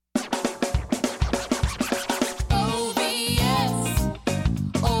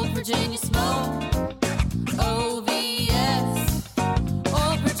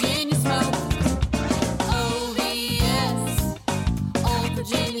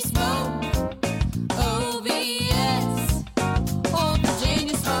smoke. OVS, Old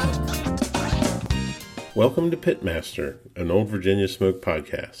Virginia Smoke. Welcome to Pitmaster, an Old Virginia Smoke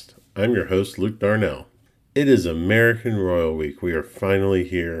podcast. I'm your host, Luke Darnell. It is American Royal Week. We are finally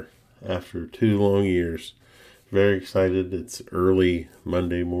here after 2 long years. Very excited. It's early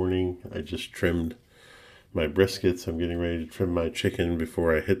Monday morning. I just trimmed my briskets. I'm getting ready to trim my chicken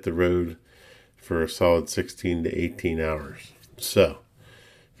before I hit the road for a solid 16 to 18 hours. So,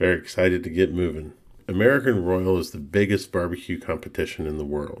 very excited to get moving. American Royal is the biggest barbecue competition in the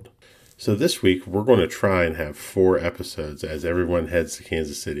world. So this week, we're going to try and have 4 episodes as everyone heads to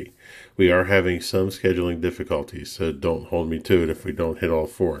Kansas City. We are having some scheduling difficulties, so don't hold me to it if we don't hit all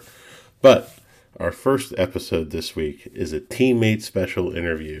 4. But our first episode this week is a teammate special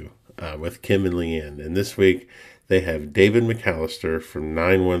interview with Kim and Leanne. And this week, they have David McAllister from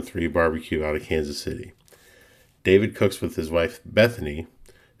 913 Barbecue out of Kansas City. David cooks with his wife, Bethany,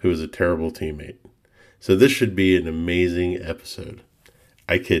 who is a terrible teammate. So this should be an amazing episode.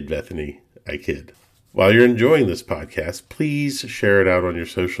 I kid, Bethany. I kid. While you're enjoying this podcast, please share it out on your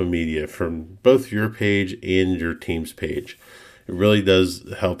social media from both your page and your team's page. It really does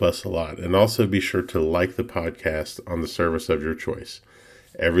help us a lot. And also be sure to like the podcast on the service of your choice.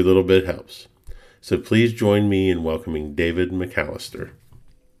 Every little bit helps. So please join me in welcoming David McAllister.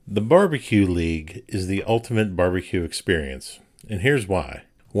 The Barbecue League is the ultimate barbecue experience. And here's why.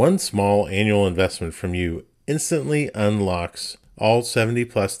 One small annual investment from you instantly unlocks all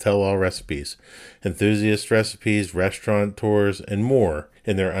 70-plus tell-all recipes, enthusiast recipes, restaurant tours, and more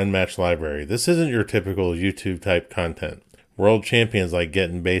in their unmatched library. This isn't your typical YouTube-type content. World champions like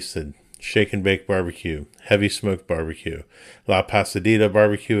Getting Basted, Shake and Bake Barbecue, Heavy Smoke Barbecue, La Pasadita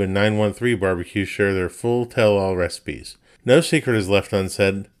Barbecue, and 913 Barbecue share their full tell-all recipes. No secret is left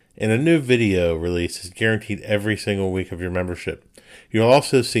unsaid, and a new video release is guaranteed every single week of your membership. You'll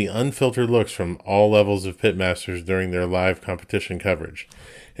also see unfiltered looks from all levels of pitmasters during their live competition coverage.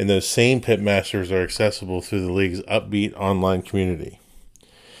 And those same pitmasters are accessible through the league's upbeat online community.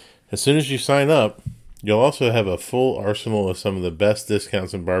 As soon as you sign up, you'll also have a full arsenal of some of the best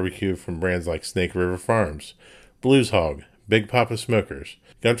discounts in barbecue from brands like Snake River Farms, Blues Hog, Big Papa Smokers,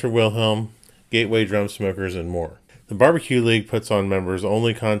 Gunter Wilhelm, Gateway Drum Smokers, and more. The Barbecue League puts on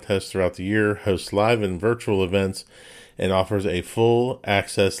members-only contests throughout the year, hosts live and virtual events, and offers a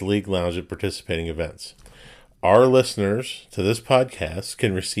full-access league lounge at participating events. Our listeners to this podcast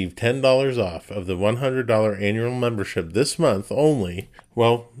can receive $10 off of the $100 annual membership this month only,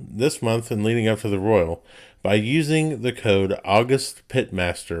 this month and leading up to the Royal, by using the code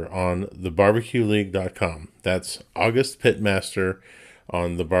AugustPitmaster on thebarbecueleague.com. That's AugustPitmaster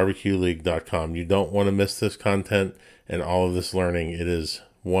on thebarbecueleague.com. You don't want to miss this content and all of this learning. It is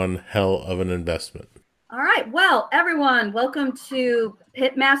one hell of an investment. All right. Well, everyone, welcome to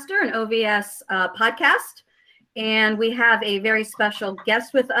Pitmaster, an OVS podcast. And we have a very special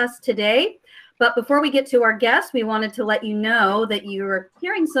guest with us today. But before we get to our guest, we wanted to let you know that you are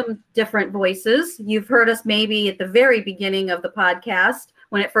hearing some different voices. You've heard us maybe at the very beginning of the podcast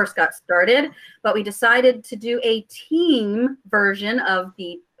when it first got started, but we decided to do a team version of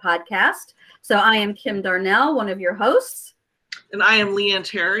the podcast. So I am Kim Darnell, one of your hosts. And I am Leanne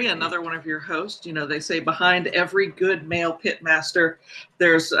Terry, another one of your hosts. You know, they say behind every good male pitmaster,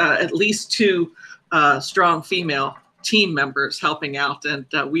 there's at least 2 strong female team members helping out. And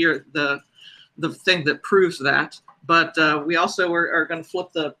we are the thing that proves that. But we also are going to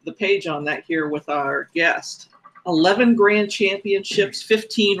flip the page on that here with our guest. 11 grand championships,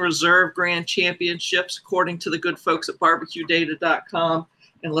 15 reserve grand championships, according to the good folks at barbecuedata.com.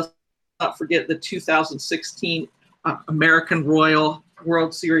 And let's not forget the 2016 American Royal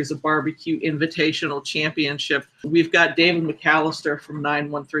World Series of Barbecue Invitational Championship. We've got David McAllister from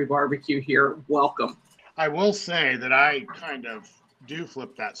 913 Barbecue here. Welcome. I will say that I kind of do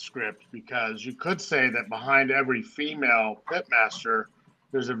flip that script, because you could say that behind every female pitmaster,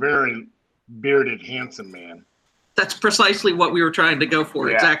 there's a very bearded, handsome man. That's precisely what we were trying to go for.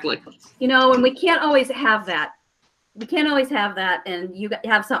 Yeah. Exactly. You know, and we can't always have that. We can't always have that, and you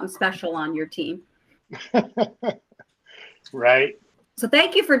have something special on your team. Right. So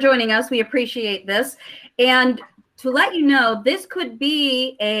thank you for joining us. We appreciate this. And to let you know, this could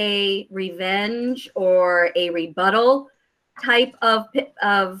be a revenge or a rebuttal type of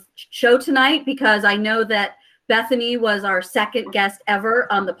show tonight, because I know that Bethany was our second guest ever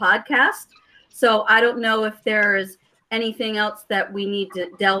on the podcast. So I don't know if there's anything else that we need to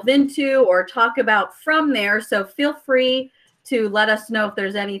delve into or talk about from there. So feel free to let us know if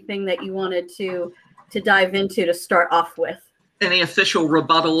there's anything that you wanted to dive into to start off with. Any official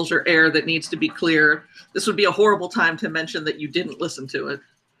rebuttals or air that needs to be cleared. This would be a horrible time to mention that you didn't listen to it.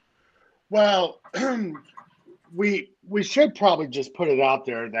 Well, we should probably just put it out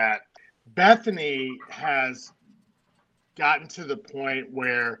there that Bethany has gotten to the point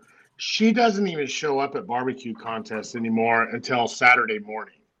where she doesn't even show up at barbecue contests anymore until Saturday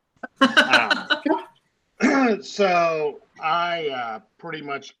morning. So I pretty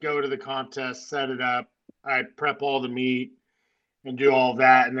much go to the contest, set it up, I prep all the meat and do all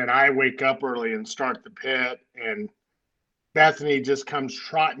that, and then I wake up early and start the pit, and Bethany just comes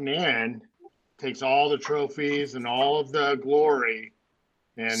trotting in, takes all the trophies and all of the glory,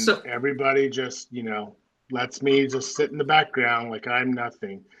 and So- everybody just, lets me just sit in the background like I'm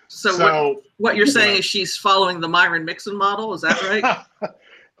nothing. So what you're saying is she's following the Myron Mixon model, is that right?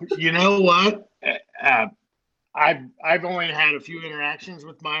 You know what? I've only had a few interactions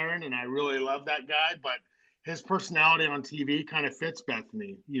with Myron, and I really love that guy, but his personality on TV kind of fits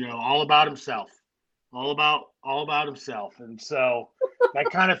Bethany, all about himself, all about himself. And so that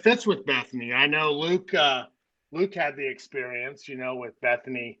kind of fits with Bethany. I know Luke had the experience, with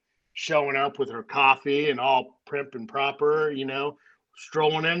Bethany showing up with her coffee and all prim and proper,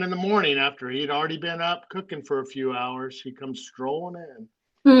 strolling in the morning after he'd already been up cooking for a few hours. She comes strolling in.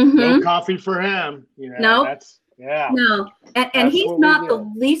 Mhm. No coffee for him. No. That's, yeah. No, and That's he's what we not do.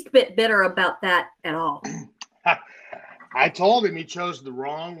 the least bit bitter about that at all. I told him he chose the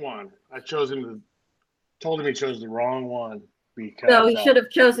wrong one. Told him he chose the wrong one because So he should have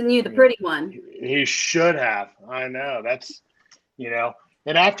chosen you, the pretty one. he should have. I know. That's,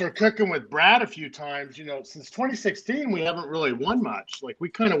 and after cooking with Brad a few times, since 2016, we haven't really won much. Like, we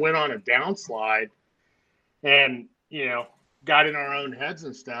kind of went on a downslide and, got in our own heads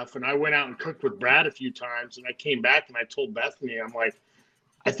and stuff. And I went out and cooked with Brad a few times, and I came back and I told Bethany, I'm like,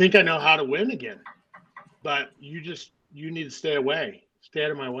 I think I know how to win again, but you need to stay away. Stay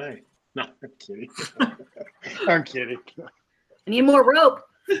out of my way. No, I'm kidding. I'm kidding. I need more rope.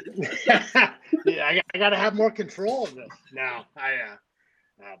 Yeah, I got to have more control of this now.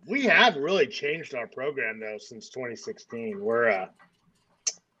 We have really changed our program though since 2016.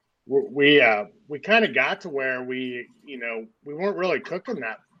 We kind of got to where we weren't really cooking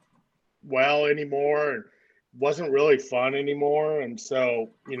that well anymore, and wasn't really fun anymore, and so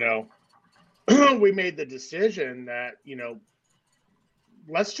we made the decision that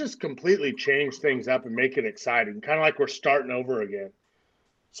let's just completely change things up and make it exciting, kind of like we're starting over again.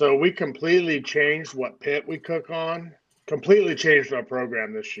 So we completely changed what pit we cook on, completely changed our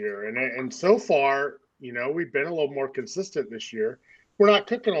program this year. And so far, we've been a little more consistent this year. We're not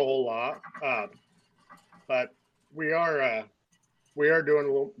cooking a whole lot, but we are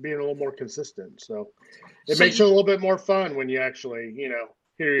being a little more consistent. So it makes it a little bit more fun when you actually,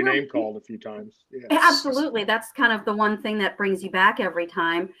 hear your name called a few times. Yeah. Absolutely. That's kind of the one thing that brings you back every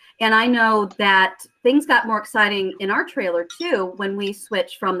time. And I know that things got more exciting in our trailer too when we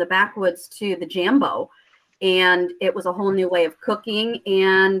switched from the backwoods to the Jambo. And it was a whole new way of cooking.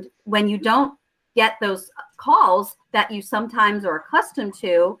 And when you don't get those calls that you sometimes are accustomed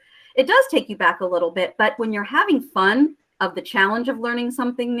to, it does take you back a little bit. But when you're having fun of the challenge of learning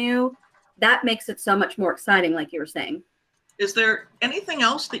something new, that makes it so much more exciting, like you were saying. Is there anything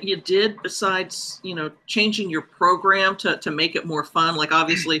else that you did besides, changing your program to make it more fun? Like,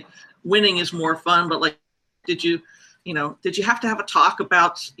 obviously winning is more fun, but like, did you have to have a talk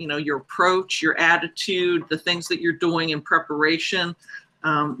about, your approach, your attitude, the things that you're doing in preparation?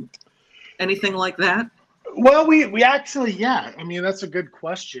 Anything like that? Well, we actually, yeah. I mean, that's a good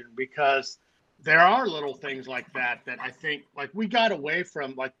question, because there are little things like that I think, like, we got away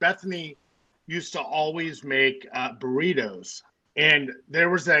from. Like, Bethany used to always make burritos, and there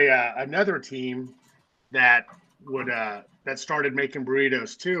was another team that started making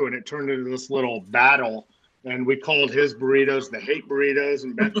burritos too, and it turned into this little battle. And we called his burritos the hate burritos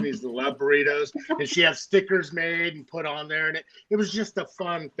and Bethany's the love burritos. And she had stickers made and put on there. And it was just a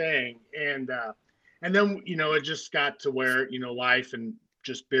fun thing. And then, it just got to where, life and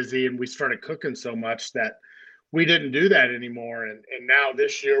just busy. And we started cooking so much that we didn't do that anymore. And now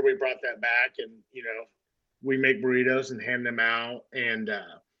this year we brought that back, and, we make burritos and hand them out and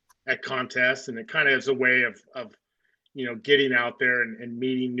at contests. And it kind of is a way of getting out there and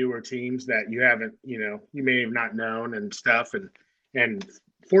meeting newer teams that you haven't, you may have not known and stuff, and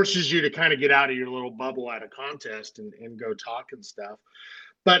forces you to kind of get out of your little bubble at a contest and go talk and stuff.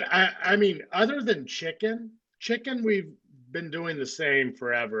 But I mean, other than chicken, we've been doing the same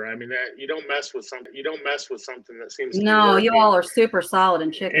forever. I mean, that you don't mess with something that seems to be No, you working. all are super solid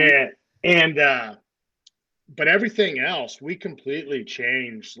in chicken. But everything else, we completely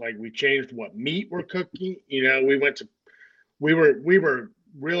changed. Like, we changed what meat we're cooking. We were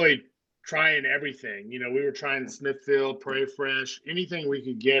really trying everything. We were trying Smithfield, Prairie Fresh, anything we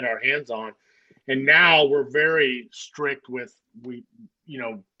could get our hands on. And now we're very strict with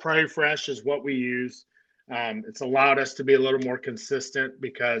Prairie Fresh is what we use. It's allowed us to be a little more consistent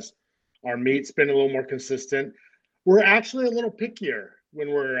because our meat's been a little more consistent. We're actually a little pickier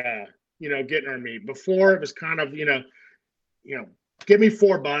when we're getting our meat. Before it was kind of give me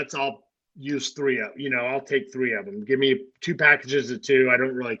 4 butts, I'll use 3 of I'll take 3 of them. Give me 2 packages of 2. I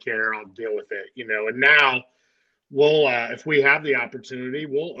don't really care. I'll deal with it. And now we'll if we have the opportunity,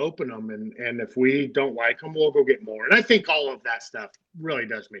 we'll open them, and if we don't like them, we'll go get more. And I think all of that stuff really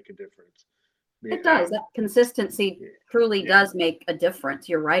does make a difference. It does. That consistency truly does make a difference.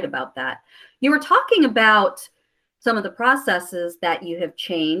 You're right about that. You were talking about some of the processes that you have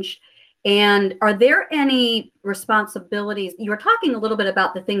changed. And are there any responsibilities? You were talking a little bit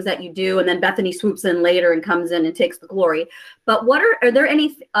about the things that you do, and then Bethany swoops in later and comes in and takes the glory. But are there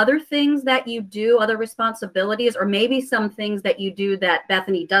any other things that you do, other responsibilities, or maybe some things that you do that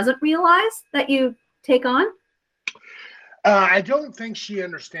Bethany doesn't realize that you take on? I don't think she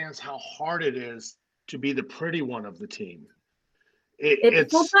understands how hard it is to be the pretty one of the team.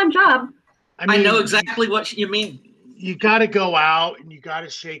 It's a full-time job. I know exactly what you mean. You got to go out and you got to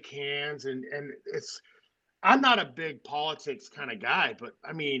shake hands, and I'm not a big politics kind of guy, but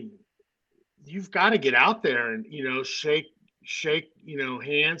I mean, you've got to get out there and shake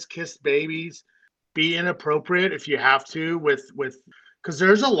hands, kiss babies, be inappropriate if you have to with because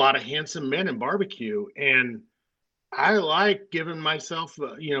there's a lot of handsome men in barbecue, and I like giving myself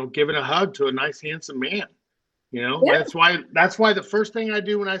giving a hug to a nice handsome man. Yeah. That's why the first thing I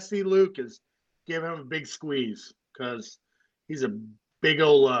do when I see Luke is give him a big squeeze, because he's a big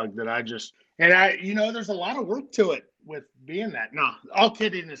old lug that there's a lot of work to it with being that. No, all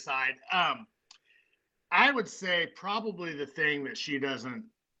kidding aside, I would say probably the thing that she doesn't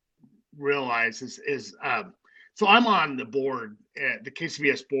realize is so I'm on the board at the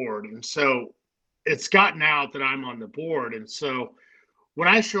KCBS board, and so it's gotten out that I'm on the board, and so when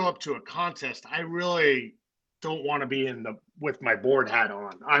I show up to a contest, I really don't want to be with my board hat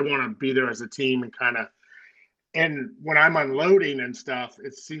on. I want to be there as a team and when I'm unloading and stuff,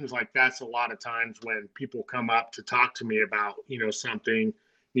 it seems like that's a lot of times when people come up to talk to me about, something,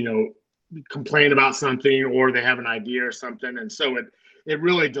 complain about something, or they have an idea or something. And so it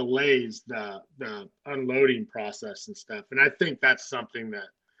really delays the unloading process and stuff. And I think that's something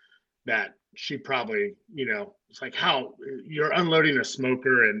that she probably, it's like, how you're unloading a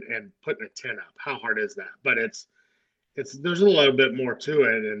smoker and putting a tin up. How hard is that? But there's a little bit more to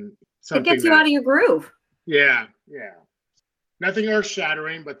it, and it gets you out of your groove. Yeah. Nothing earth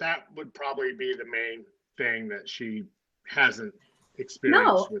shattering, but that would probably be the main thing that she hasn't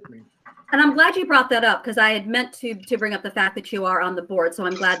experienced with me. And I'm glad you brought that up, because I had meant to bring up the fact that you are on the board. So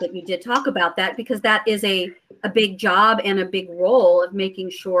I'm glad that you did talk about that, because that is a big job and a big role of making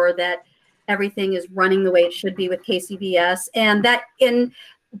sure that everything is running the way it should be with KCBS. And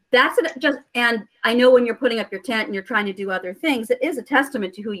and I know when you're putting up your tent and you're trying to do other things, it is a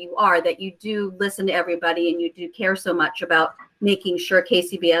testament to who you are, that you do listen to everybody and you do care so much about making sure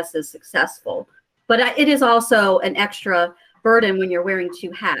KCBS is successful. But it is also an extra burden when you're wearing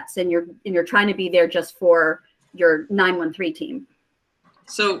 2 hats and you're trying to be there just for your 913 team.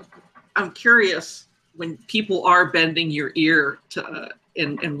 So I'm curious, when people are bending your ear to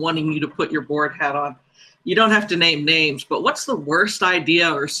and wanting you to put your board hat on, you don't have to name names, but what's the worst idea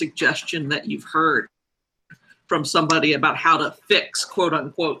or suggestion that you've heard from somebody about how to fix quote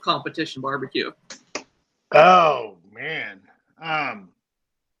unquote competition barbecue? Oh man.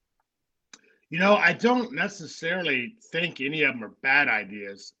 I don't necessarily think any of them are bad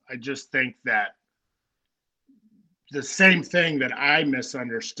ideas. I just think that the same thing that I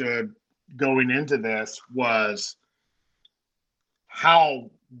misunderstood going into this was how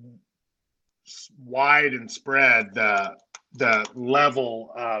wide and spread the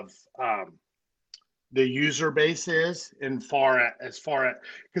level of the user base is, as far as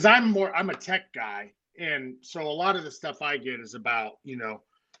because I'm a tech guy, and so a lot of the stuff I get is about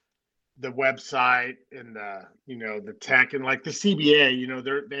the website and the tech, and like the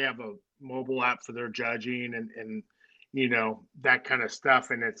CBA, they have a mobile app for their judging and that kind of stuff,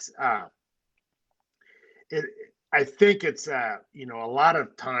 and it's I think it's a lot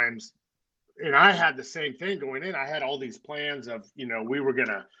of times, and I had the same thing going in. I had all these plans of we were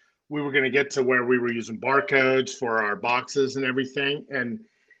gonna get to where we were using barcodes for our boxes and everything, and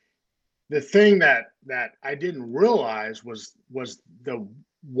the thing that I didn't realize was the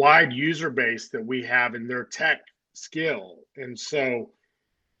wide user base that we have in their tech skill. And so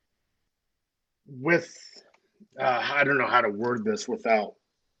with I don't know how to word this without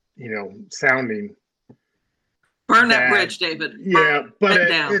sounding Burn that bad. bridge, David. Yeah, but it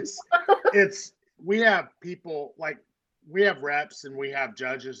down. it's we have people like we have reps and we have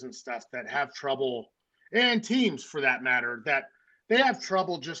judges and stuff that have trouble, and teams for that matter, that they have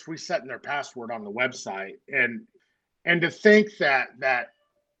trouble just resetting their password on the website, and to think that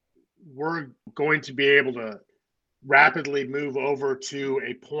we're going to be able to rapidly move over to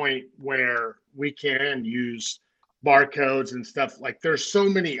a point where we can use barcodes and stuff. Like there's so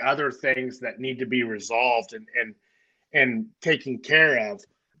many other things that need to be resolved and taken care of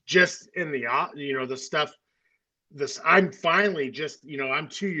just in the stuff. I'm finally just, I'm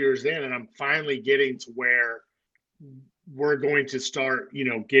 2 years in and I'm finally getting to where we're going to start,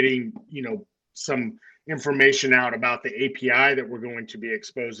 getting, some information out about the API that we're going to be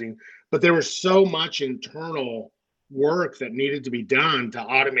exposing. But there was so much internal work that needed to be done to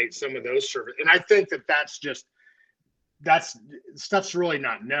automate some of those services. And I think that's stuff's really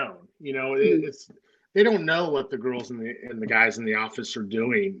not known. They don't know what the girls and the guys in the office are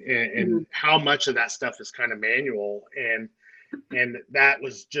doing, and how much of that stuff is kind of manual. And that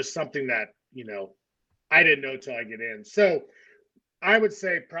was just something that, I didn't know till I get in. So I would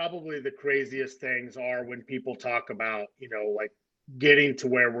say probably the craziest things are when people talk about, like getting to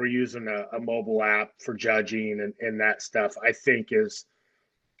where we're using a mobile app for judging and that stuff. I think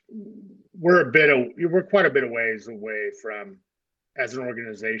we're quite a bit of ways away from, as an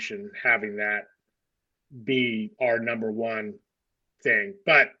organization, having that be our number one thing.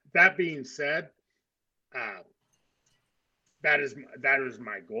 But that being said, that is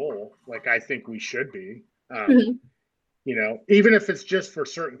my goal. Like, I think we should be, even if it's just for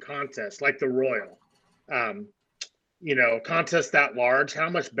certain contests, like the Royal, contests that large, how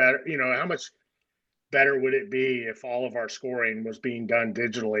much better would it be if all of our scoring was being done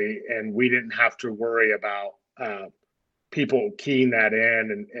digitally and we didn't have to worry about people keying that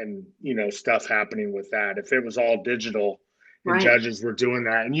in and stuff happening with that. If it was all digital and Right. judges were doing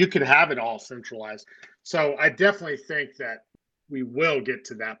that, and you could have it all centralized. So I definitely think that we will get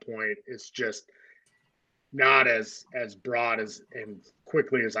to that point. It's just not as broad as and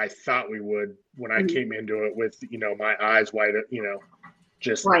quickly as I thought we would when I came into it with, my eyes wide,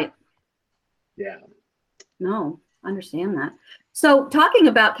 just Right. Yeah. No, understand that. So talking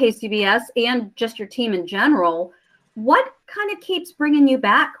about KCBS and just your team in general, what kind of keeps bringing you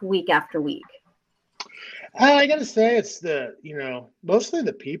back week after week? I got to say it's mostly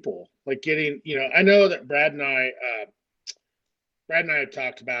the people, like getting, I know that Brad and I have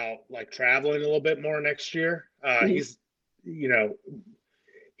talked about like traveling a little bit more next year. He's,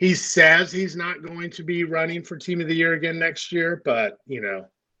 he says he's not going to be running for team of the year again next year, but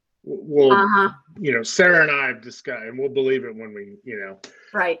we'll, Sarah and I have discussed, and we'll believe it when we,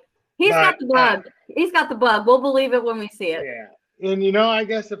 Right. He's got the bug. He's got the bug. We'll believe it when we see it. Yeah. And, I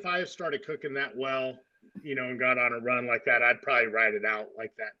guess if I started cooking that well, and got on a run like that, I'd probably ride it out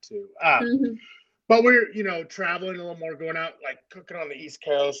like that too. But we're, traveling a little more, going out, like cooking on the East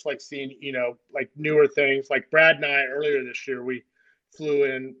Coast, like seeing, like newer things. Like Brad and I, earlier this year, we flew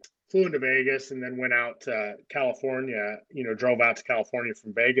into Vegas and then went out to California, drove out to California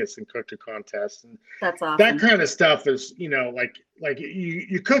from Vegas and cooked a contest. And That's awesome. that kind of stuff is, like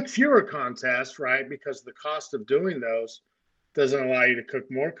you cook fewer contests, right? Because the cost of doing those doesn't allow you to cook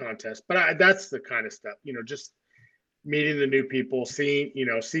more contests. But that's the kind of stuff, just meeting the new people, seeing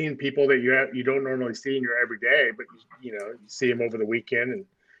people that you don't normally see in your everyday, but you see them over the weekend and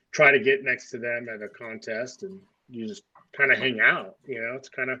try to get next to them at a contest, and you just kind of hang out. It's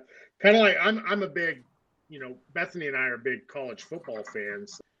kind of like I'm a big, Bethany and I are big college football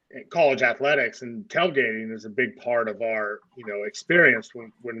fans, college athletics, and tailgating is a big part of our experience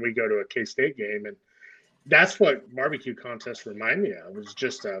when we go to a K-State game, and that's what barbecue contests remind me of. It's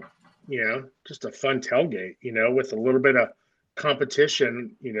just a fun tailgate, with a little bit of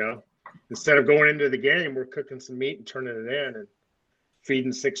competition. Instead of going into the game, we're cooking some meat and turning it in and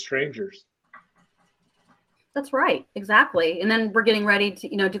feeding 6 strangers. That's right. Exactly. And then we're getting ready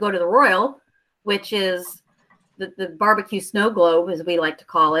to, to go to the Royal, which is the barbecue snow globe, as we like to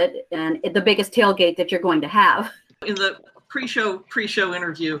call it, and the biggest tailgate that you're going to have. In the pre-show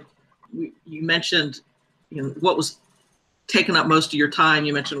interview, you mentioned, what was taking up most of your time.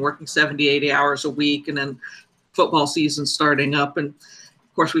 You mentioned working 70, 80 hours a week, and then football season starting up. And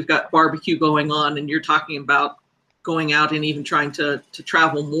of course, we've got barbecue going on, and you're talking about going out and even trying to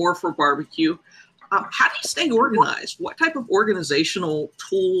travel more for barbecue. How do you stay organized? What type of organizational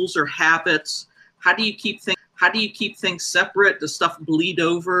tools or habits? How do you keep things separate? Does stuff bleed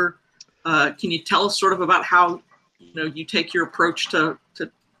over? Can you tell us sort of about how you take your approach to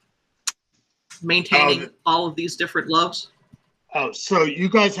maintaining all of these different loves? Oh, so you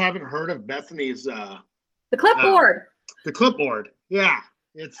guys haven't heard of Bethany's The clipboard. the clipboard? Yeah,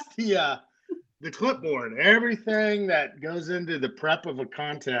 it's the clipboard. Everything that goes into the prep of a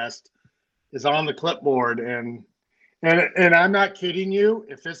contest is on the clipboard, and I'm not kidding you.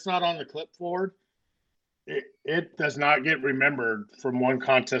 If it's not on the clipboard, it does not get remembered from one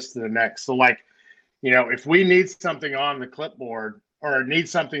contest to the next. So, like, if we need something on the clipboard or need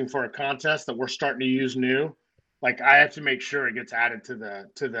something for a contest that we're starting to use new, like, I have to make sure it gets added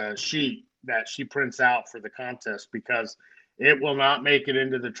to the sheet that she prints out for the contest, because it will not make it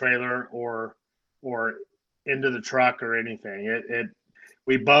into the trailer or into the truck or anything.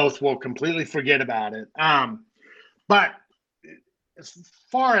 We both will completely forget about it. But as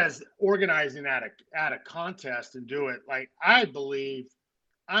far as organizing at a contest and do it, like,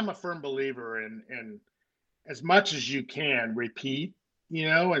 I'm a firm believer in as much as you can repeat,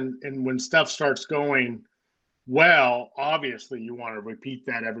 and when stuff starts going well, obviously you want to repeat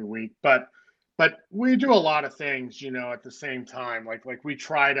that every week, but we do a lot of things, at the same time. Like we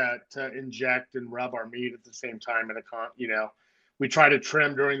try to inject and rub our meat at the same time in we try to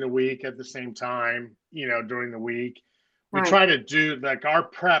trim during the week at the same time, during the week. We Right. try to do, like, our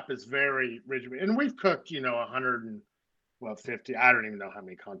prep is very rigid, and we've cooked, 150. I don't even know how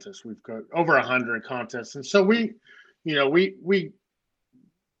many contests we've cooked, over 100 contests. And so we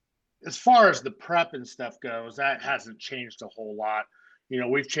as far as the prep and stuff goes, that hasn't changed a whole lot.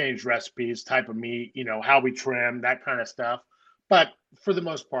 We've changed recipes, type of meat, how we trim, that kind of stuff. But for the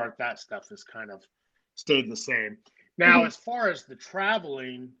most part, that stuff has kind of stayed the same. Now, as far as the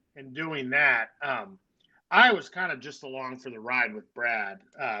traveling and doing that, I was kind of just along for the ride with Brad.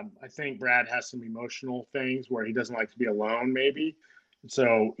 I think Brad has some emotional things where he doesn't like to be alone, maybe.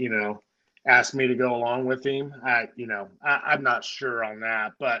 So, asked me to go along with him. I'm not sure on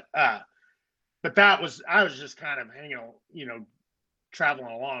that, but I was just kind of hanging,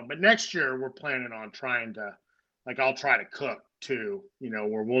 traveling along. But next year we're planning on trying to, like, I'll try to cook too,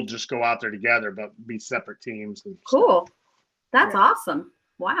 where we'll just go out there together, but be separate teams. And Cool. That's Yeah. awesome.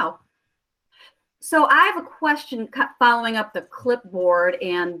 Wow. So I have a question following up the clipboard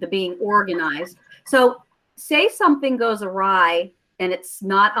and the being organized. So say something goes awry and it's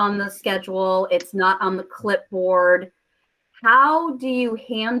not on the schedule, it's not on the clipboard. How do you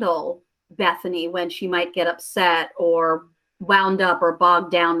handle Bethany when she might get upset or wound up or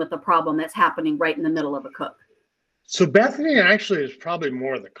bogged down with a problem that's happening right in the middle of a cook? So Bethany actually is probably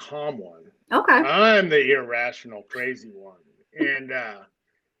more the calm one. Okay. I'm the irrational, crazy one. And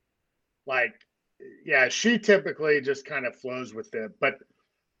she typically just kind of flows with it. But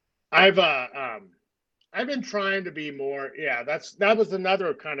I've been trying to be more, that was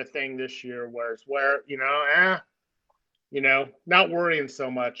another kind of thing this year where not worrying so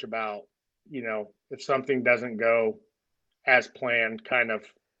much about, if something doesn't go as planned, kind of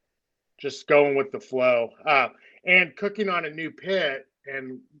just going with the flow. And cooking on a new pit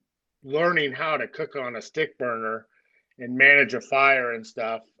and learning how to cook on a stick burner and manage a fire and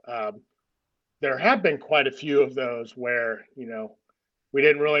stuff. There have been quite a few of those where, we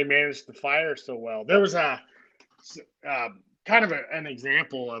didn't really manage the fire so well. There was a kind of an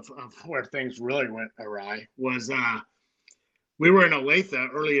example of where things really went awry was we were in Olathe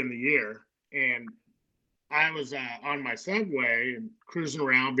early in the year, and I was on my Segway and cruising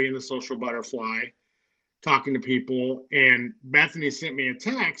around being the social butterfly, talking to people, and Bethany sent me a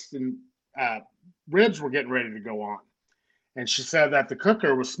text, and ribs were getting ready to go on. And she said that the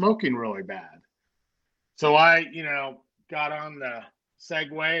cooker was smoking really bad. So I, got on the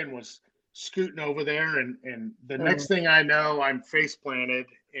Segway and was scooting over there, and the next thing I know, I'm face planted,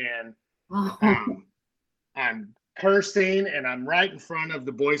 and I'm cursing, and I'm right in front of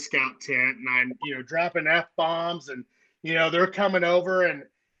the Boy Scout tent, and I'm, dropping F-bombs, and, they're coming over, and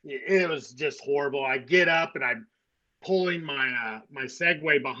it was just horrible. I get up and I'm pulling my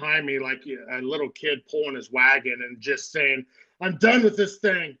Segway behind me like a little kid pulling his wagon, and just saying, I'm done with this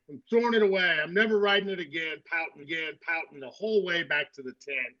thing. I'm throwing it away. I'm never riding it again, pouting the whole way back to the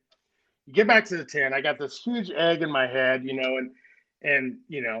tent. You get back to the tent, I got this huge egg in my head, and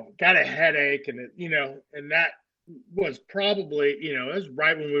got a headache, and and that was probably, it was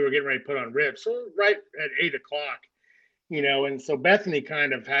right when we were getting ready to put on ribs. So right at 8 o'clock, and so Bethany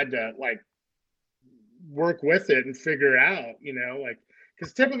kind of had to, like, work with it and figure it out,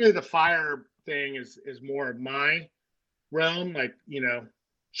 because typically the fire thing is more of my realm. Like,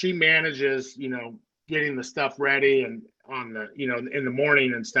 she manages, getting the stuff ready and on the, in the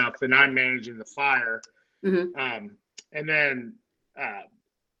morning and stuff, and I'm managing the fire. Mm-hmm. And then,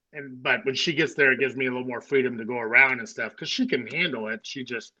 but when she gets there, it gives me a little more freedom to go around and stuff, because she can handle it. She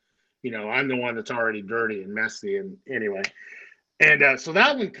just, I'm the one that's already dirty and messy. And anyway, And so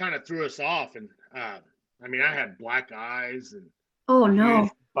that one kind of threw us off. And I mean, I had black eyes and Oh a no.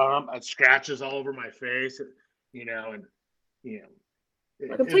 huge bump, scratches all over my face, you know, and you know,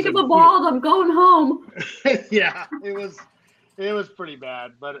 Like, I'm it was taking the ball. I'm going home. yeah, it was pretty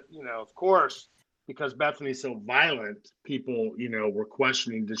bad. But you know, of course, because Bethany's so violent, people, you know, were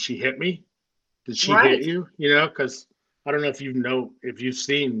questioning, did she hit me? Did she hit Right. you? You know, because I don't know if you've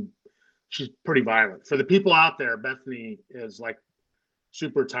seen, she's pretty violent. For the people out there, Bethany is like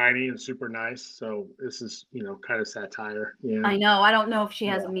super tiny and super nice. So this is, you know, kind of satire. Yeah. I know. I don't know if she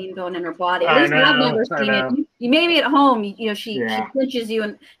has Yeah. a mean bone in her body. At I least I've know. never I seen it. know. You maybe at home, you know, she Yeah. pinches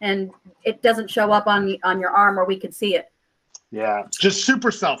you and it doesn't show up on your arm where we could see it. Yeah. Just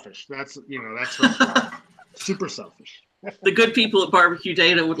super selfish. That's, you know, that's her. Super selfish. The good people at Barbecue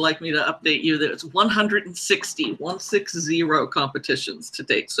Data would like me to update you that it's 160 competitions to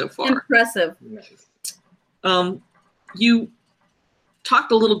date so far. Impressive. Nice. You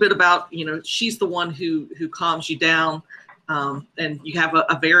talked a little bit about, you know, she's the one who calms you down, and you have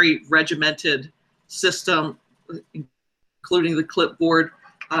a very regimented system, including the clipboard.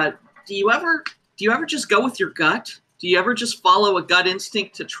 Do you ever just go with your gut? Do you ever just follow a gut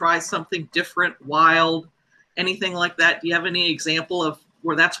instinct to try something different, wild, anything like that? Do you have any example of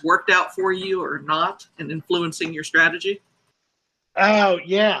where that's worked out for you or not and influencing your strategy? Oh,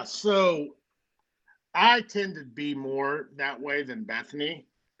 yeah. So I tend to be more that way than Bethany,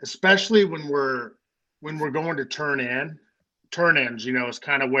 especially when we're going to turn in. Turn ins, you know, is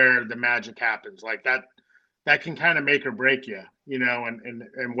kind of where the magic happens. Like that can kind of make or break you, you know,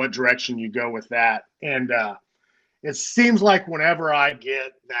 and what direction you go with that. And it seems like whenever I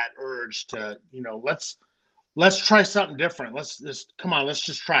get that urge to, you know, let's try something different. Let's just come on, let's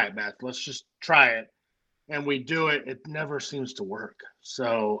just try it, Beth. Let's just try it. And we do it, it never seems to work.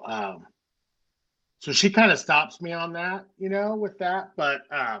 So so she kind of stops me on that, you know, with that. But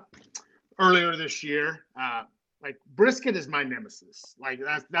earlier this year, like brisket is my nemesis. Like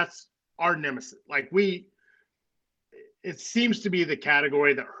that's our nemesis. Like it seems to be the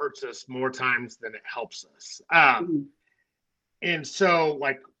category that hurts us more times than it helps us. And so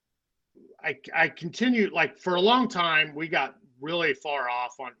like I continue, like for a long time we got really far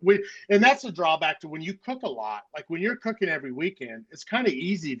off on and that's a drawback to when you cook a lot. Like when you're cooking every weekend, it's kind of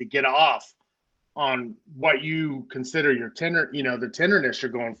easy to get off on what you consider your tender, you know, the tenderness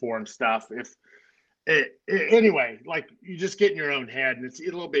you're going for and stuff. Anyway, like you just get in your own head and it's a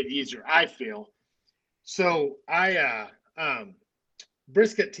little bit easier, I feel. So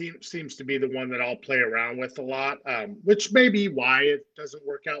brisket seems to be the one that I'll play around with a lot, which may be why it doesn't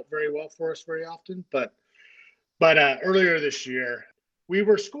work out very well for us very often. But earlier this year, we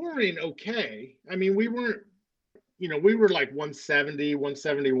were scoring okay. I mean, we weren't, you know, we were like 170,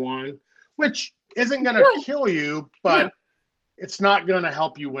 171, which isn't going to kill you, but it's not going to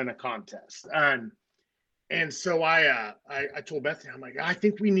help you win a contest. And so I told Bethany, I'm like, I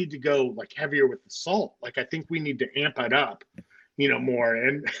think we need to go like heavier with the salt. Like, I think we need to amp it up, you know, more.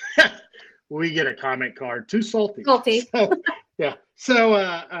 And we get a comment card, too salty. Salty. So, yeah. So,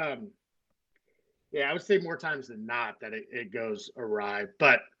 yeah, I would say more times than not that it goes awry.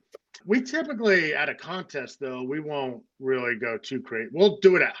 But we typically, at a contest, though, we won't really go too crazy. We'll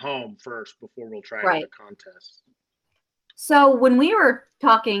do it at home first before we'll try it at a contest. So when we were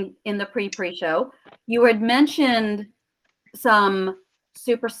talking in the pre-show, you had mentioned some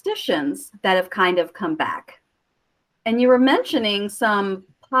superstitions that have kind of come back. And you were mentioning some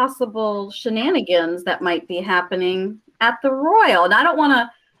possible shenanigans that might be happening at the Royal. And I don't want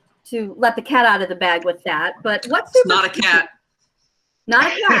to let the cat out of the bag with that, but what's not a cat? Not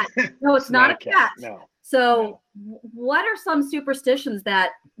a cat. No, it's not a cat. No. So what are some superstitions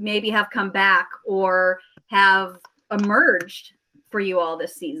that maybe have come back or have emerged for you all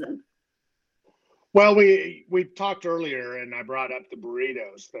this season? Well, we talked earlier and I brought up the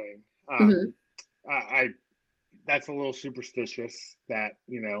burritos thing. That's a little superstitious that,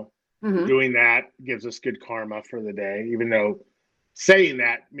 you know, doing that gives us good karma for the day, even though saying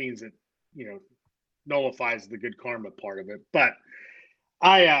that means it, you know, nullifies the good karma part of it. But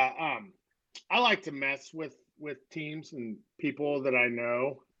I like to mess with teams and people that I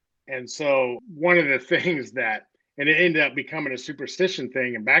know. And so one of the things that, and it ended up becoming a superstition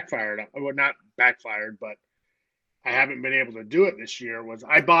thing and backfired, well, not backfired, but I haven't been able to do it this year, was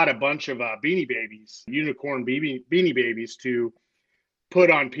I bought a bunch of Beanie Babies, unicorn Beanie Babies, to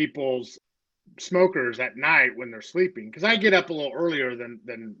put on people's smokers at night when they're sleeping. Because I get up a little earlier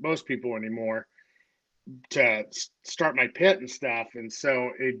than most people anymore to start my pit and stuff. And so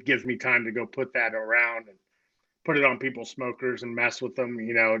it gives me time to go put that around and put it on people's smokers and mess with them,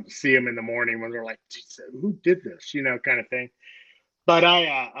 you know, see them in the morning when they're like, who did this, you know, kind of thing. But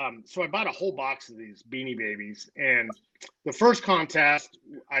so I bought a whole box of these Beanie Babies, and the first contest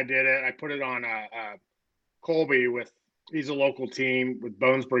I did it. I put it on Colby he's a local team with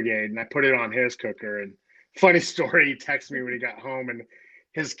Bones Brigade, and I put it on his cooker. And funny story, he texted me when he got home, and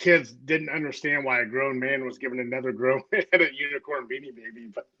his kids didn't understand why a grown man was giving another grown man a unicorn Beanie Baby.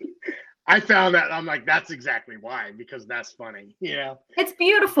 But I found that I'm like, that's exactly why, because that's funny, It's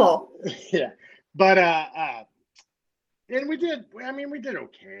beautiful. yeah. But and we did. I mean, we did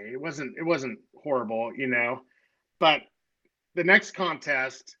okay. It wasn't horrible, But the next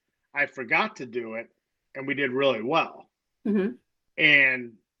contest, I forgot to do it, and we did really well. Hmm.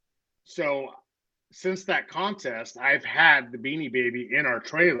 And so, since that contest, I've had the Beanie Baby in our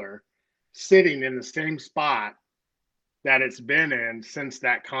trailer, sitting in the same spot that it's been in since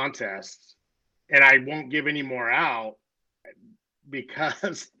that contest, and I won't give any more out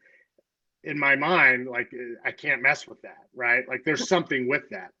because in my mind, like, I can't mess with that, right? Like, there's something with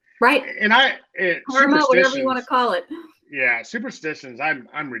that, Right. and Karma, whatever you want to call it. yeah, superstitions.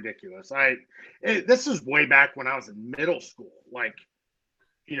 I'm ridiculous. This is way back when I was in middle school, like,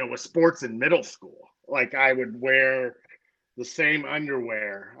 with sports in middle school. Like, I would wear the same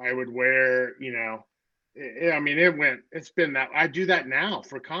underwear. I would wear, I mean, it's been that. I do that now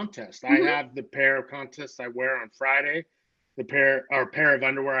for contests. Mhm. I have the pair of contests I wear on Friday, the pair of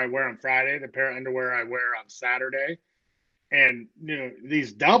underwear I wear on Friday, the pair of underwear I wear on Saturday. And,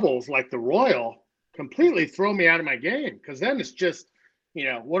 these doubles like the Royal completely throw me out of my game, because then it's just,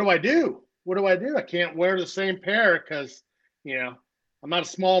 what do I do? What do I do? I can't wear the same pair because, I'm not a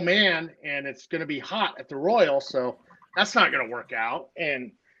small man, and it's going to be hot at the Royal. So that's not going to work out.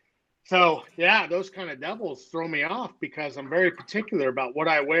 And so, yeah, those kind of doubles throw me off because I'm very particular about what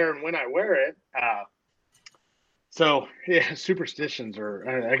I wear and when I wear it. So, yeah, superstitions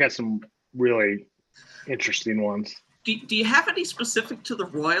I got some really interesting ones. Do you have any specific to the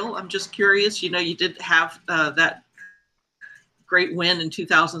Royal? I'm just curious. You did have that great win in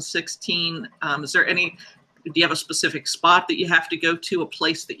 2016. Is there do you have a specific spot that you have to go to, a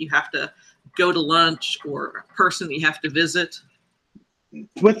place that you have to go to lunch, or a person that you have to visit?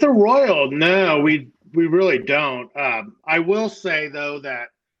 With the Royal, no, we really don't. I will say, though, that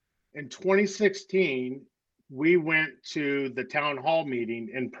in 2016, we went to the town hall meeting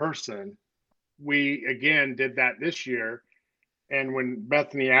in person. We, again, did that this year. And when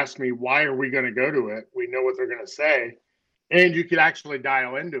Bethany asked me, why are we going to go to it? We know what they're going to say. And you could actually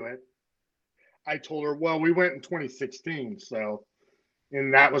dial into it. I told her, well, we went in 2016. So,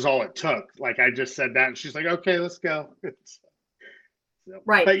 and that was all it took. Like, I just said that. And she's like, okay, let's go. So,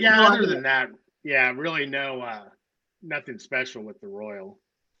 Right. but yeah, other than that, yeah, really nothing special with the Royal.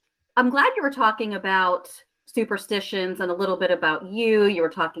 I'm glad you were talking about superstitions and a little bit about you. You were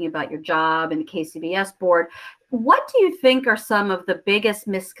talking about your job and the KCBS board. What do you think are some of the biggest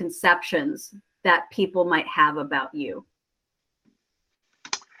misconceptions that people might have about you?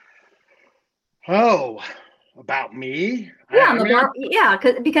 Oh, about me? Yeah,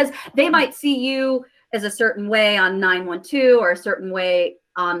 because they might see you as a certain way on 912 or a certain way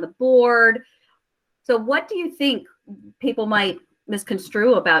on the board. So what do you think people might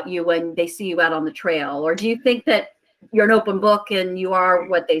misconstrue about you when they see you out on the trail? Or do you think that you're an open book and you are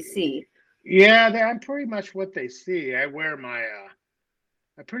what they see? Yeah, I'm pretty much what they see. I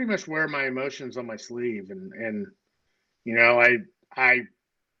pretty much wear my emotions on my sleeve, and I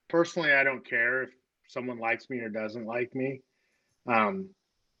personally, I don't care if someone likes me or doesn't like me.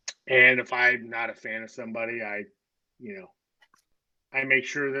 And if I'm not a fan of somebody, I make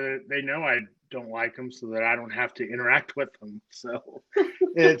sure that they know I don't like them so that I don't have to interact with them. So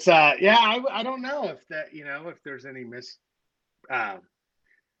it's, I don't know if that, if there's any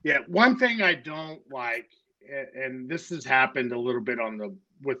one thing I don't like, and this has happened a little bit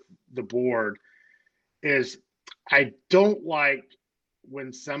with the board, is I don't like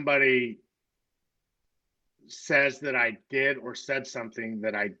when somebody says that I did or said something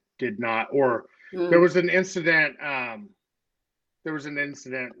that I did not, or there was an incident. There was an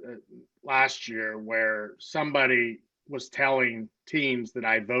incident last year where somebody was telling teams that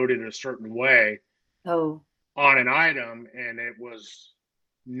I voted a certain way on an item, and it was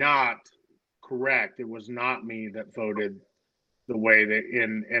not correct. It was not me that voted the way that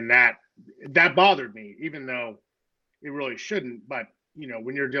and that bothered me, even though it really shouldn't. But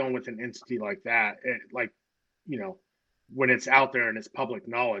when you're dealing with an entity like that, when it's out there and it's public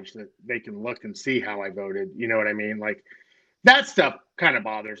knowledge that they can look and see how I voted, you know what I mean? Like, that stuff kind of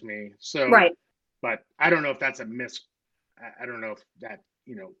bothers me. So, right. But I don't know if that's I don't know if that,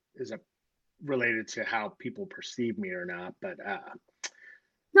 is related to how people perceive me or not. But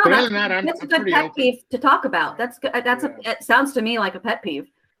No, But other that's than that, that's a I'm good pretty pet open. peeve to talk about. That's good. It sounds to me like a pet peeve.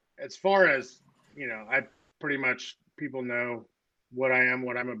 As far as, I pretty much, people know what I am,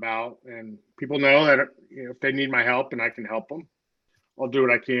 what I'm about, and people know that, if they need my help and I can help them, I'll do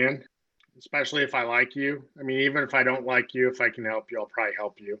what I can, especially if I like you. I mean, even if I don't like you, if I can help you, I'll probably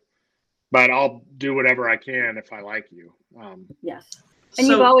help you. But I'll do whatever I can if I like you. Yes. And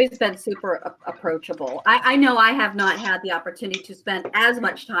you've So, always been super approachable. I know I have not had the opportunity to spend as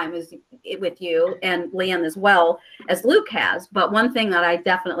much time with you and Liam as well as Luke has. But one thing that I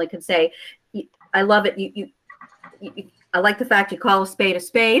definitely could say, I love it. I like the fact you call a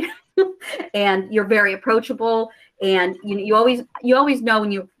spade, and you're very approachable. And you always know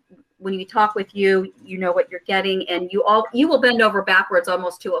when you talk with you, you know what you're getting, and you will bend over backwards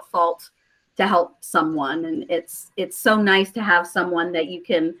almost to a fault to help someone. And it's so nice to have someone that you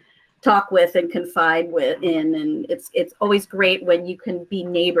can talk with and confide in. And it's always great when you can be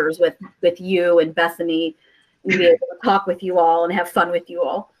neighbors with you and Bethany and be able to talk with you all and have fun with you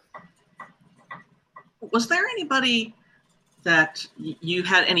all. was there anybody that you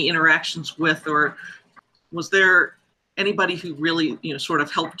had any interactions with, or was there anybody who really, sort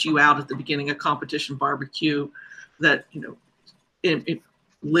of helped you out at the beginning of Competition Barbecue that, it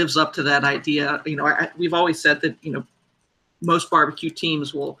lives up to that idea? We've always said that, most barbecue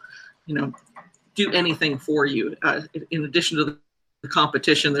teams will, do anything for you. In addition to the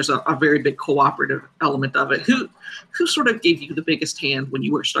competition, there's a very big cooperative element of it. Who sort of gave you the biggest hand when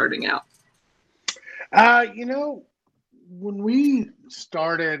you were starting out? When we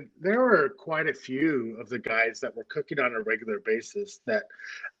started, there were quite a few of the guys that were cooking on a regular basis that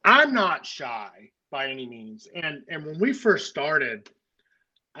I'm not shy by any means. And when we first started,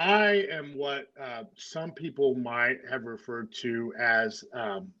 I am what some people might have referred to as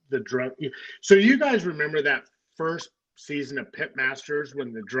the drunk. So you guys remember that first season of Pitmasters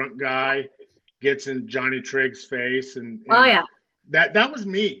when the drunk guy gets in Johnny Trigg's face? And Oh yeah. That was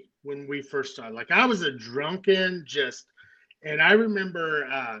me when we first started. Like, I was a drunken and I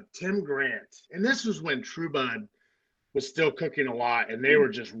remember Tim Grant, and this was when True Bud was still cooking a lot, and they were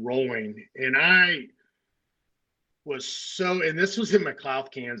just rolling. And I was and this was in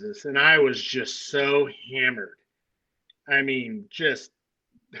McLeod, Kansas, and I was just so hammered. I mean,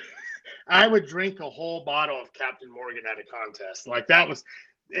 I would drink a whole bottle of Captain Morgan at a contest. Like,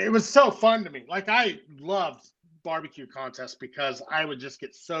 it was so fun to me. Like, I loved barbecue contests because I would just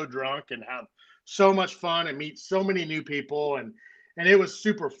get so drunk and have so much fun and meet so many new people, and it was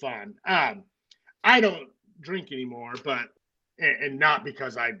super fun. I don't drink anymore, but and not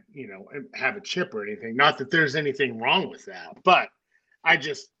because I have a chip or anything. Not that there's anything wrong with that, but I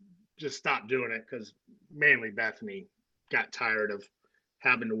just stopped doing it because mainly Bethany got tired of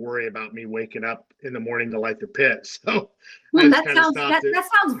having to worry about me waking up in the morning to light the pit. So that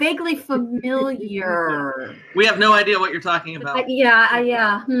sounds vaguely familiar. We have no idea what you're talking about.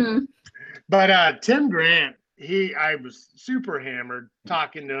 Yeah. But Tim Grant, I was super hammered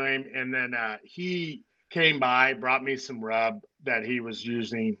talking to him, and then he came by, brought me some rub that he was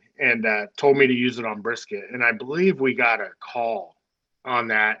using, and told me to use it on brisket. And I believe we got a call on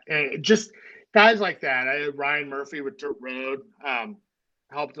that. And just guys like that. I had Ryan Murphy with Dirt Road,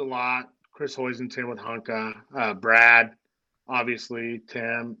 helped a lot. Chris Hoisington with Hunka, Brad, obviously,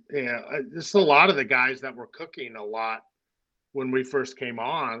 Tim. Just a lot of the guys that were cooking a lot when we first came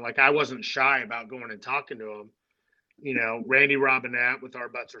on. Like, I wasn't shy about going and talking to them. Randy Robinette with Our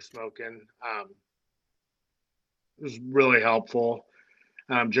Butts Are Smoking. It was really helpful.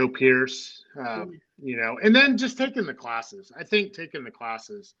 Joe Pierce, and then just taking the classes. I think taking the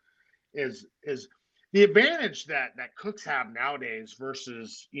classes is the advantage that cooks have nowadays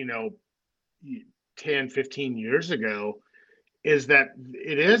versus, 10, 15 years ago, is that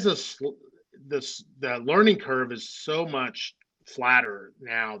it is the learning curve is so much flatter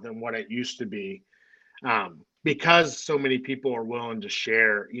now than what it used to be, because so many people are willing to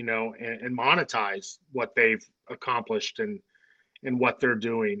share, and monetize what they've accomplished and what they're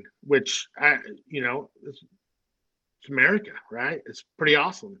doing, which it's America, right? It's pretty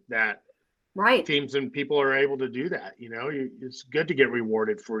awesome that teams and people are able to do that. It's good to get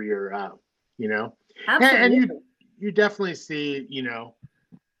rewarded for your, Absolutely. and you definitely see,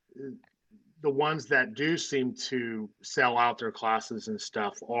 the ones that do seem to sell out their classes and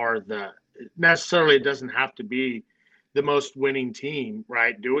stuff are necessarily, it doesn't have to be the most winning team,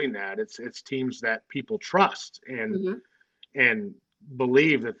 right? Doing that. It's teams that people trust and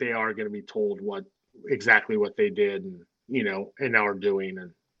believe that they are going to be told exactly what they did and are doing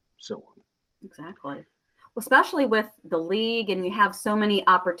and so on. Exactly. Well, especially with the league, and you have so many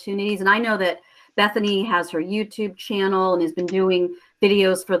opportunities. And I know that Bethany has her YouTube channel and has been doing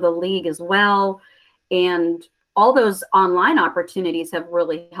videos for the league as well. And all those online opportunities have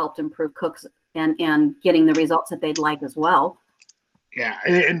really helped improve cooks and getting the results that they'd like as well. Yeah,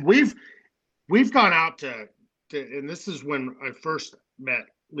 and we've gone out to and this is when I first met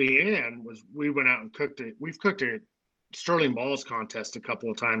Leanne, was we went out and cooked it. We've cooked a Sterling Balls contest a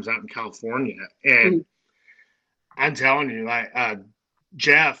couple of times out in California, and I'm telling you,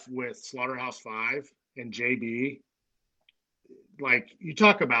 Jeff with Slaughterhouse 5 and JB, like, you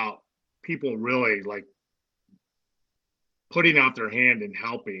talk about people really like putting out their hand and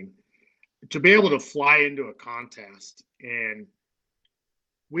helping, to be able to fly into a contest. And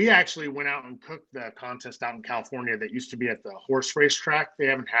we actually went out and cooked the contest out in California that used to be at the horse race track. They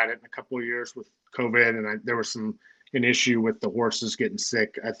haven't had it in a couple of years with COVID, and there was an issue with the horses getting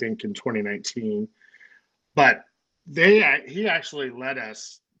sick, I think, in 2019. But he actually let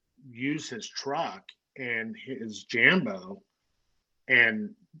us use his truck and his Jambo,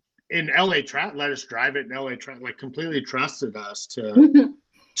 and in LA track, let us drive it in LA track, like completely trusted us to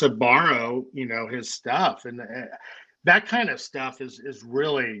borrow, his stuff. And that kind of stuff is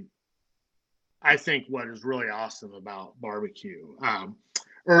really, I think, what is really awesome about barbecue.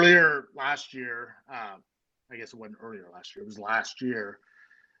 Earlier last year, I guess it wasn't earlier last year, it was last year,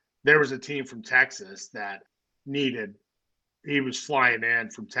 there was a team from Texas that he was flying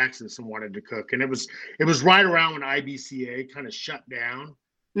in from Texas and wanted to cook. And it was right around when IBCA kind of shut down,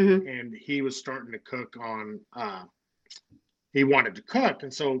 and he was starting to cook on, he wanted to cook.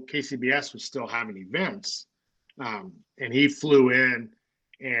 And so KCBS was still having events. And he flew in,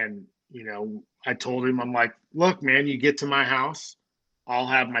 and, I told him, I'm like, look, man, you get to my house, I'll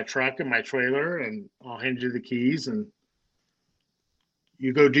have my truck and my trailer, and I'll hand you the keys, and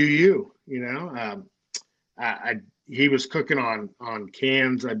you go do you, he was cooking on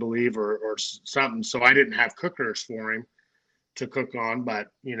cans, I believe, or something. So I didn't have cookers for him to cook on, but,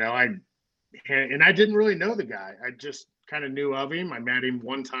 I didn't really know the guy. I just kind of knew of him. I met him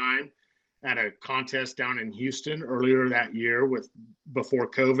one time at a contest down in Houston earlier that year, before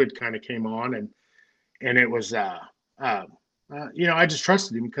COVID kind of came on, and it was I just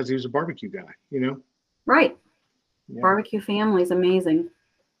trusted him because he was a barbecue guy, Right. Yeah. Barbecue family is amazing.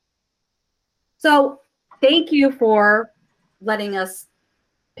 So thank you for letting us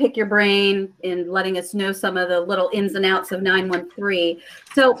pick your brain and letting us know some of the little ins and outs of 913.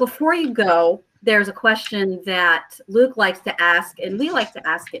 So before you go, there's a question that Luke likes to ask, and we like to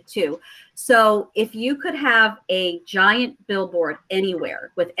ask it too. So if you could have a giant billboard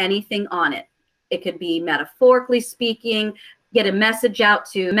anywhere with anything on it, it could be metaphorically speaking, get a message out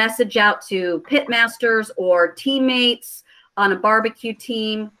to pitmasters or teammates on a barbecue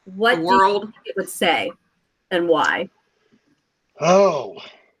team, what do you think it would say and why? Oh,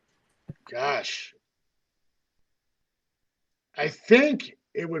 gosh. I think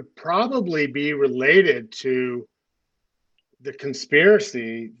it would probably be related to the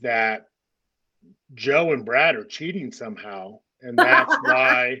conspiracy that Joe and Brad are cheating somehow, and that's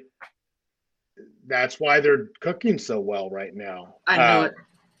why they're cooking so well right now. I knew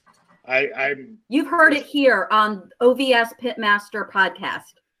it. You've heard it here on OVS Pitmaster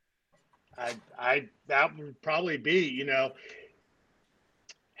podcast. That would probably be,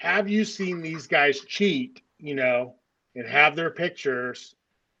 have you seen these guys cheat, and have their pictures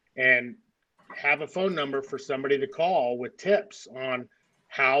and have a phone number for somebody to call with tips on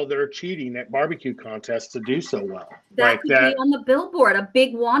how they're cheating at barbecue contests to do so well. That could be on the billboard, a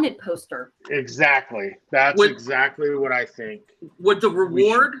big wanted poster. Exactly. That's exactly what I think. Would the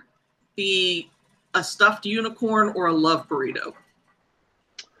reward be a stuffed unicorn or a love burrito?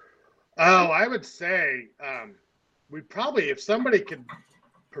 Oh, I would say we probably, if somebody could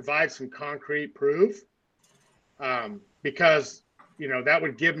provide some concrete proof, because, that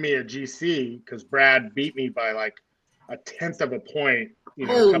would give me a GC, because Brad beat me by like a 1/10 of a point, a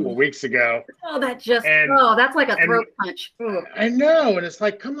couple of weeks ago. Oh, that's like a throat punch. I know. And it's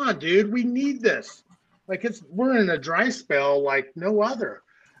like, come on, dude, we need this. Like, we're in a dry spell like no other.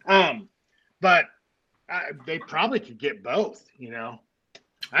 But they probably could get both,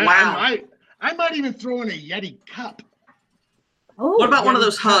 Wow. I might even throw in a Yeti cup. Oh, what about one of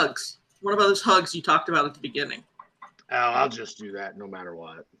those hugs? What about those hugs you talked about at the beginning? Oh, I'll just do that no matter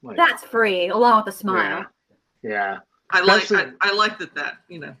what. Like, that's free, along with a smile. Yeah. I like that.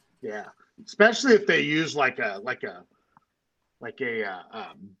 Yeah. Especially if they use like a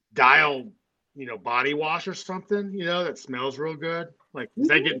dial, body wash or something, that smells real good. Like, is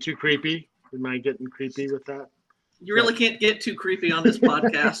that getting too creepy? Am I getting creepy with that? You really can't get too creepy on this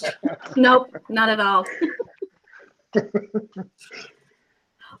podcast. Nope, not at all.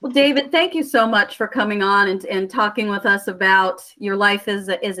 Well, David, thank you so much for coming on and talking with us about your life as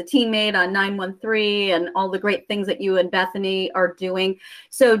a teammate on 913 and all the great things that you and Bethany are doing.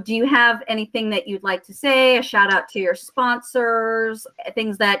 So do you have anything that you'd like to say, a shout out to your sponsors,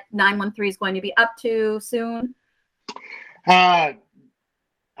 things that 913 is going to be up to soon? I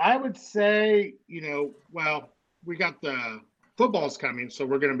would say, well, we got the football's coming, so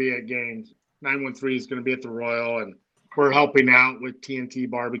we're going to be at games. 913 is going to be at the Royal, and we're helping out with TNT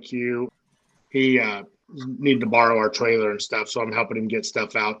Barbecue. He needed to borrow our trailer and stuff, so I'm helping him get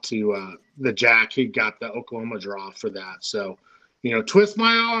stuff out to the Jack. He got the Oklahoma draw for that. So, twist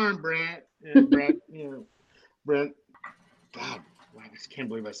my arm, Brent. And Brent, Brent. God, I just can't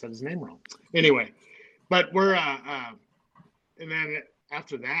believe I said his name wrong. Anyway, but we're and then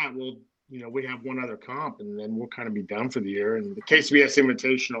after that, we have one other comp, and then we'll kind of be done for the year. And the KCBS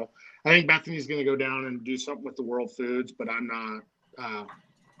Invitational, I think Bethany's going to go down and do something with the World Foods, but I'm not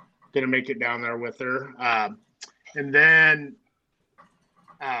going to make it down there with her. And then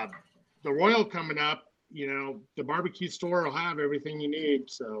the Royal coming up, the barbecue store will have everything you need.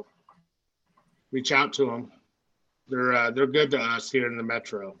 So reach out to them. They're good to us here in the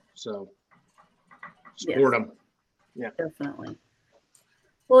Metro. So support them. Yeah, definitely.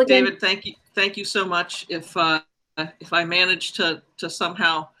 Well, again, David, thank you so much. If I manage to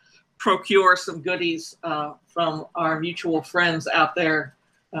somehow procure some goodies from our mutual friends out there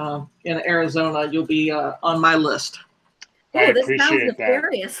in Arizona, you'll be on my list. oh, this sounds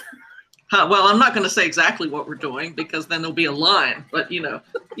nefarious. Well, I'm not going to say exactly what we're doing because then there'll be a line. But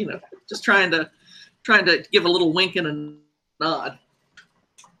just trying to give a little wink and a nod.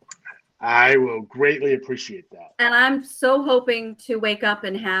 I will greatly appreciate that. And I'm so hoping to wake up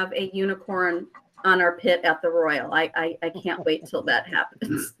and have a unicorn on our pit at the Royal. I can't wait till that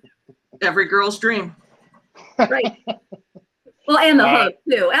happens. Every girl's dream. Right. Well, and the hug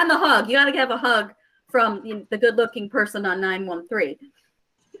too. And the hug. You got to have a hug from the good-looking person on 913.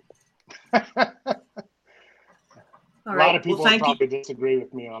 All A right. lot of people Well, probably disagree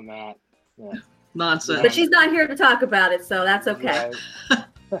with me on that. Yeah. Nonsense. But she's not here to talk about it, so that's okay.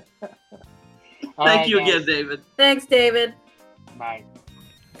 Right. Thank you guys. again, David. Thanks, David. Bye.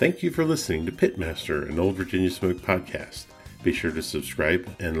 Thank you for listening to Pitmaster, an Old Virginia Smoke podcast. Be sure to subscribe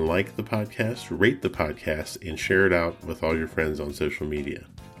and like the podcast, rate the podcast, and share it out with all your friends on social media.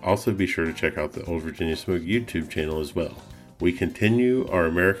 Also, be sure to check out the Old Virginia Smoke YouTube channel as well. We continue our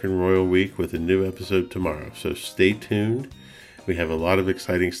American Royal Week with a new episode tomorrow, so stay tuned. We have a lot of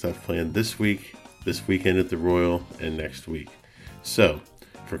exciting stuff planned this week, this weekend at the Royal, and next week. So,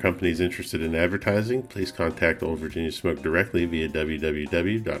 for companies interested in advertising, please contact Old Virginia Smoke directly via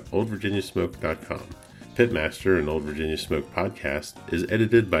www.oldvirginiasmoke.com. Pitmaster, an Old Virginia Smoke podcast, is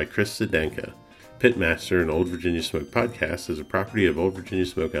edited by Chris Sedenka. Pitmaster, an Old Virginia Smoke podcast, is a property of Old Virginia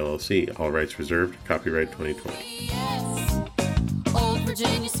Smoke LLC. All rights reserved. Copyright 2020. Yes, Old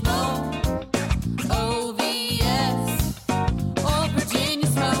Virginia Smoke. OVS, Old Virginia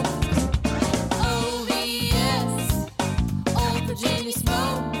Smoke. OVS, Old Virginia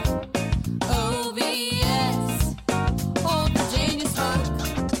Smoke.